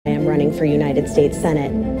time running for United States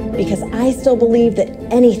Senate, because I still believe that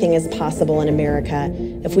anything is possible in America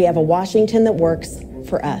if we have a Washington that works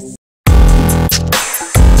for us.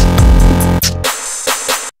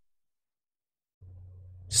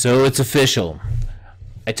 So it's official.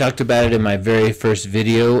 I talked about it in my very first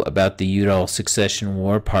video about the Udall Succession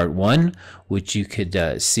War Part 1, which you could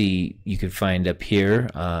you could find up here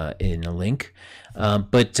in a link.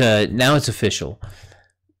 But now it's official.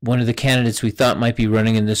 One of the candidates we thought might be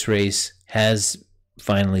running in this race has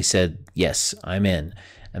finally said, yes, I'm in.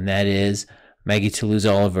 And that is Maggie Toulouse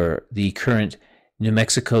Oliver, the current New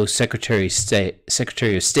Mexico Secretary of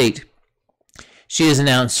State. She has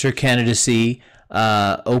announced her candidacy,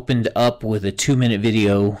 opened up with a 2-minute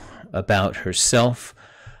video about herself,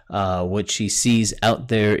 what she sees out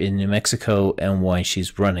there in New Mexico, and why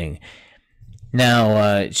she's running.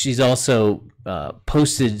 Now, she's also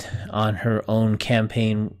posted on her own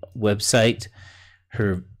campaign website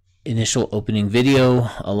her initial opening video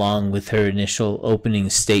along with her initial opening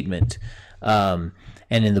statement.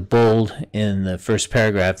 And in the bold, in the first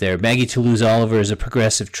paragraph there, Maggie Toulouse Oliver is a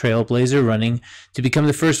progressive trailblazer running to become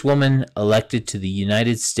the first woman elected to the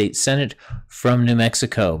United States Senate from New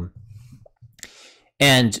Mexico.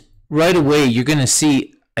 And right away, you're going to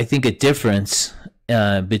see, I think, a difference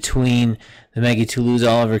between the Maggie Toulouse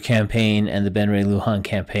Oliver campaign and the Ben Ray Lujan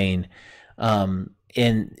campaign. And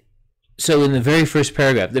so in the very first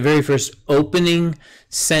paragraph, the very first opening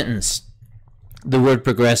sentence, the word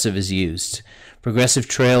progressive is used. Progressive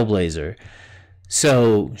trailblazer.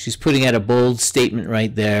 So she's putting out a bold statement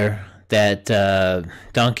right there that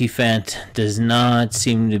donkey fat does not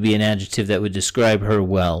seem to be an adjective that would describe her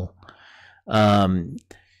well.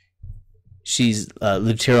 She's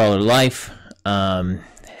lived here all her life,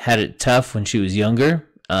 had it tough when she was younger,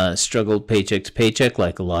 struggled paycheck to paycheck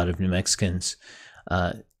like a lot of New Mexicans.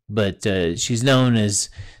 But she's known as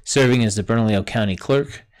serving as the Bernalillo County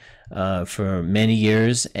Clerk for many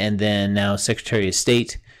years, and then now Secretary of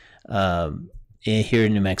State here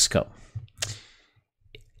in New Mexico.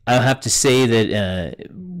 I'll have to say that,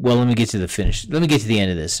 well, let me get to the finish. Let me get to the end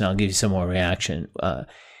of this, and I'll give you some more reaction.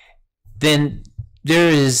 Then there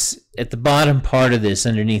is, at the bottom part of this,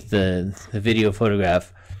 underneath the video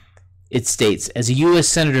photograph, it states, as a U.S.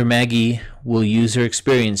 Senator, Maggie will use her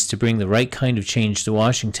experience to bring the right kind of change to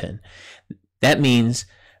Washington. That means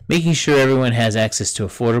making sure everyone has access to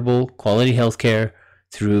affordable, quality health care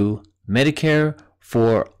through Medicare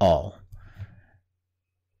for all.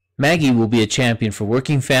 Maggie will be a champion for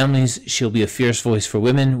working families. She'll be a fierce voice for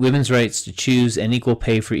women, women's rights to choose, and equal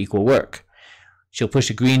pay for equal work. She'll push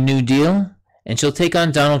a Green New Deal, and she'll take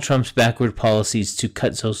on Donald Trump's backward policies to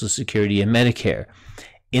cut Social Security and Medicare.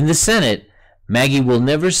 In the Senate, Maggie will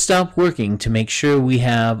never stop working to make sure we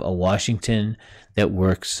have a Washington that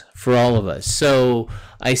works for all of us. So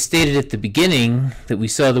I stated at the beginning that we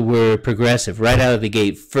saw the word progressive right out of the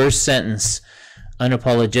gate, first sentence,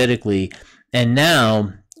 unapologetically, and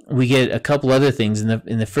now we get a couple other things.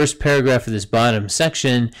 In the first paragraph of this bottom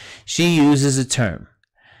section, she uses a term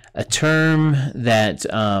that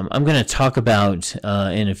I'm going to talk about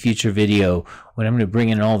in a future video when I'm going to bring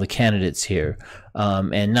in all the candidates here,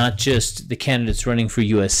 and not just the candidates running for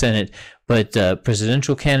U.S. Senate, but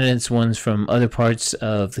presidential candidates, ones from other parts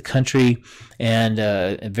of the country, and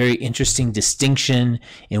a very interesting distinction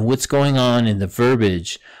in what's going on in the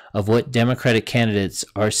verbiage of what Democratic candidates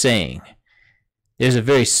are saying. There's a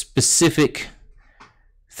very specific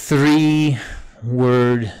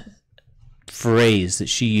 3-word phrase that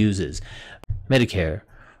she uses: Medicare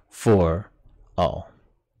for all.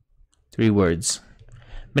 3 words.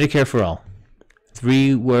 Medicare for all.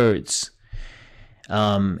 3 words.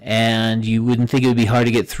 And you wouldn't think it would be hard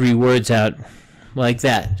to get 3 words out like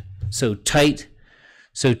that. So tight,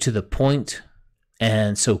 so to the point,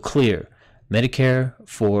 and so clear. Medicare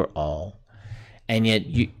for all. And yet,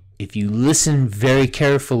 if you listen very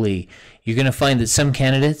carefully, you're going to find that some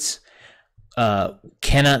candidates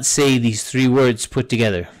cannot say these 3 words put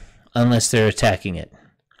together unless they're attacking it.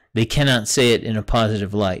 They cannot say it in a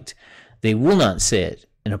positive light. They will not say it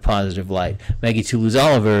in a positive light. Maggie Toulouse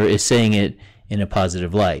Oliver is saying it in a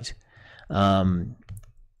positive light. And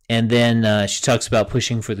then she talks about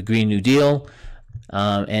pushing for the Green New Deal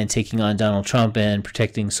and taking on Donald Trump and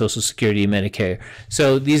protecting Social Security and Medicare.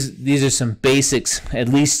 So these are some basics, at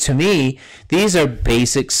least to me, these are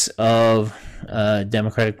basics of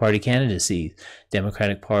Democratic Party candidacy,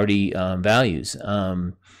 Democratic Party values.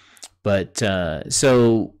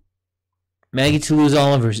 So Maggie Toulouse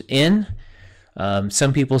Oliver's in.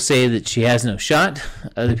 Some people say that she has no shot.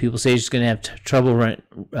 Other people say she's going to have trouble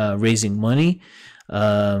raising money.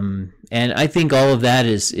 And I think all of that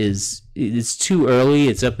it's too early.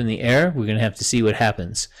 It's up in the air. We're going to have to see what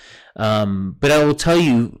happens. But I will tell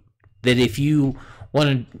you that if you want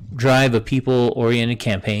to drive a people-oriented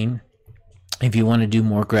campaign, if you want to do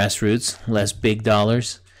more grassroots, less big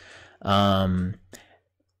dollars,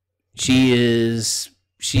 she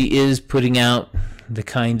is putting out the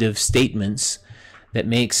kind of statements that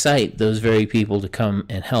may excite those very people to come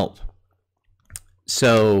and help.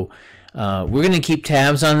 So we're going to keep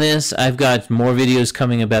tabs on this. I've got more videos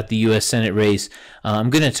coming about the U.S. Senate race. I'm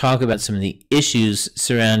going to talk about some of the issues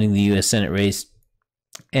surrounding the U.S. Senate race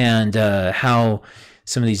and how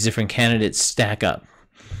some of these different candidates stack up.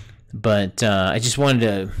 But I just wanted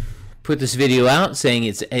to put this video out saying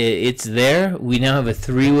it's there. We now have a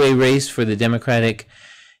three-way race for the Democratic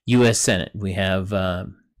U.S. Senate. We have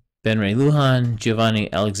Ben Ray Lujan,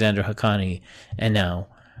 Giovanni Alexander Haqqani, and now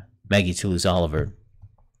Maggie Toulouse Oliver.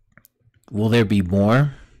 Will there be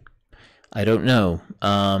more? I don't know.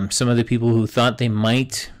 Some of the people who thought they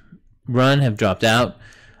might run have dropped out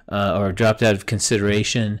or dropped out of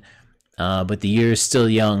consideration. But the year is still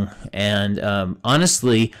young, and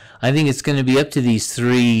honestly, I think it's going to be up to these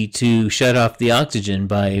three to shut off the oxygen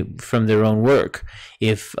from their own work.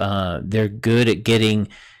 If they're good at getting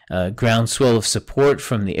groundswell of support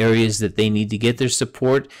from the areas that they need to get their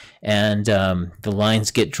support, and the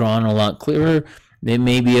lines get drawn a lot clearer, it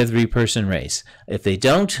may be a three-person race. If they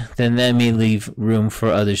don't, then that may leave room for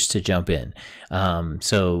others to jump in.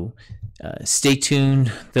 So stay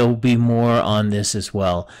tuned. There will be more on this as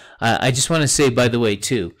well. I just want to say, by the way,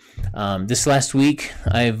 too, this last week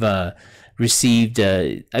I've received,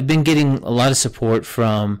 I've been getting a lot of support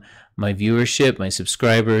from my viewership, my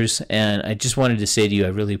subscribers, and I just wanted to say to you, I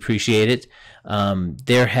really appreciate it.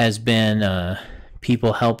 There has been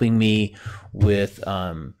people helping me with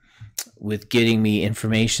getting me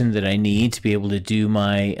information that I need to be able to do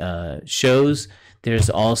my shows. There's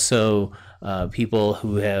also people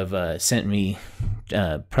who have sent me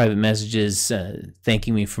private messages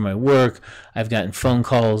thanking me for my work. I've gotten phone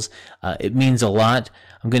calls. It means a lot.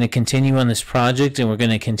 I'm going to continue on this project, and we're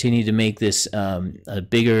going to continue to make this a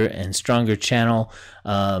bigger and stronger channel.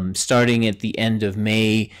 Starting at the end of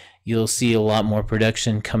May, you'll see a lot more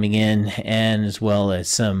production coming in, and as well as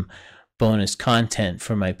some bonus content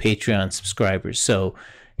for my Patreon subscribers. So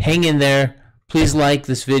hang in there. Please like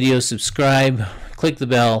this video, subscribe, click the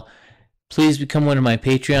bell. Please become one of my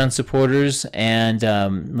Patreon supporters, and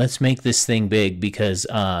let's make this thing big, because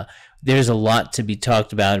there's a lot to be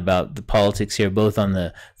talked about the politics here, both on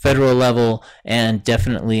the federal level and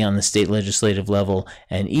definitely on the state legislative level,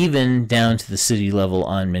 and even down to the city level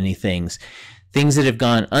on many things. Things that have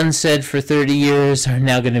gone unsaid for 30 years are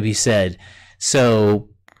now going to be said. So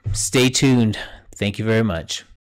stay tuned. Thank you very much.